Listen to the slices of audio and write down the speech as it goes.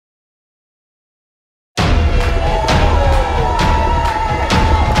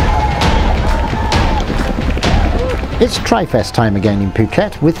It's Tri-Fest time again in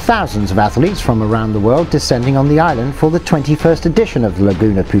Phuket, with thousands of athletes from around the world descending on the island for the 21st edition of the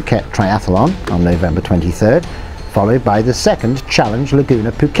Laguna Phuket Triathlon on November 23rd, followed by the second Challenge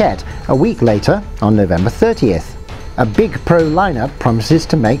Laguna Phuket a week later on November 30th. A big pro lineup promises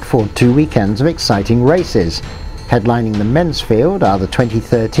to make for 2 weekends of exciting races. Headlining the men's field are the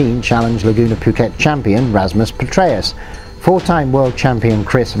 2013 Challenge Laguna Phuket champion Rasmus Petraeus, four-time world champion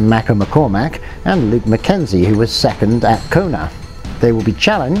Macca McCormack and McKenzie, who was second at Kona. They will be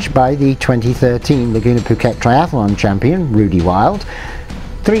challenged by the 2013 Laguna Phuket Triathlon champion Ruedi,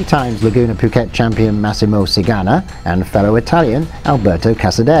 3 times Laguna Phuket champion Massimo Cigana and fellow Italian Alberto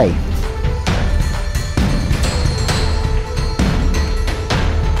Casadei.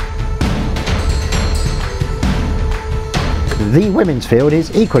 The women's field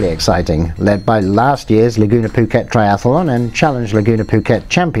is equally exciting, led by last year's Laguna Phuket Triathlon and Challenge Laguna Phuket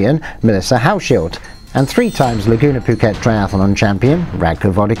champion Hauschildt, and 3 times Laguna Phuket Triathlon champion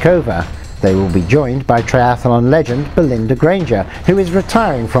Radka Vodickova. They will be joined by triathlon legend Belinda Granger, who is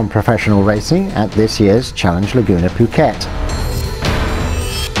retiring from professional racing at this year's Challenge Laguna Phuket.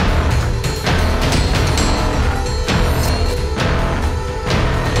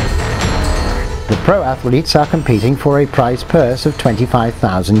 The pro athletes are competing for a prize purse of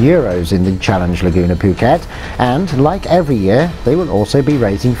 €25,000 in the Challenge Laguna Phuket, and like every year they will also be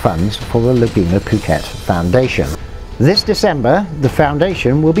raising funds for the Laguna Phuket Foundation. This December, the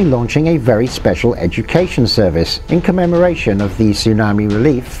foundation will be launching a very special education service in commemoration of the Tsunami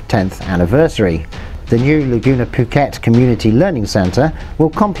Relief 10th anniversary. The new Laguna Phuket Community Learning Centre will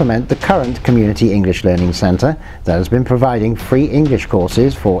complement the current Community English Learning Centre that has been providing free English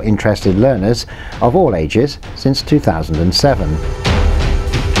courses for interested learners of all ages since 2007.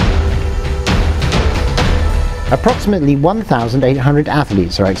 Approximately 1,800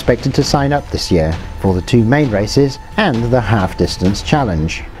 athletes are expected to sign up this year for the 2 main races and the half-distance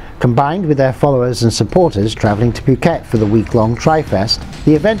challenge. Combined with their followers and supporters travelling to Phuket for the week-long Tri-Fest,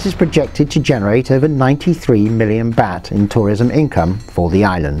 the event is projected to generate over 93 million baht in tourism income for the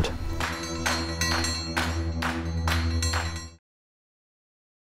island.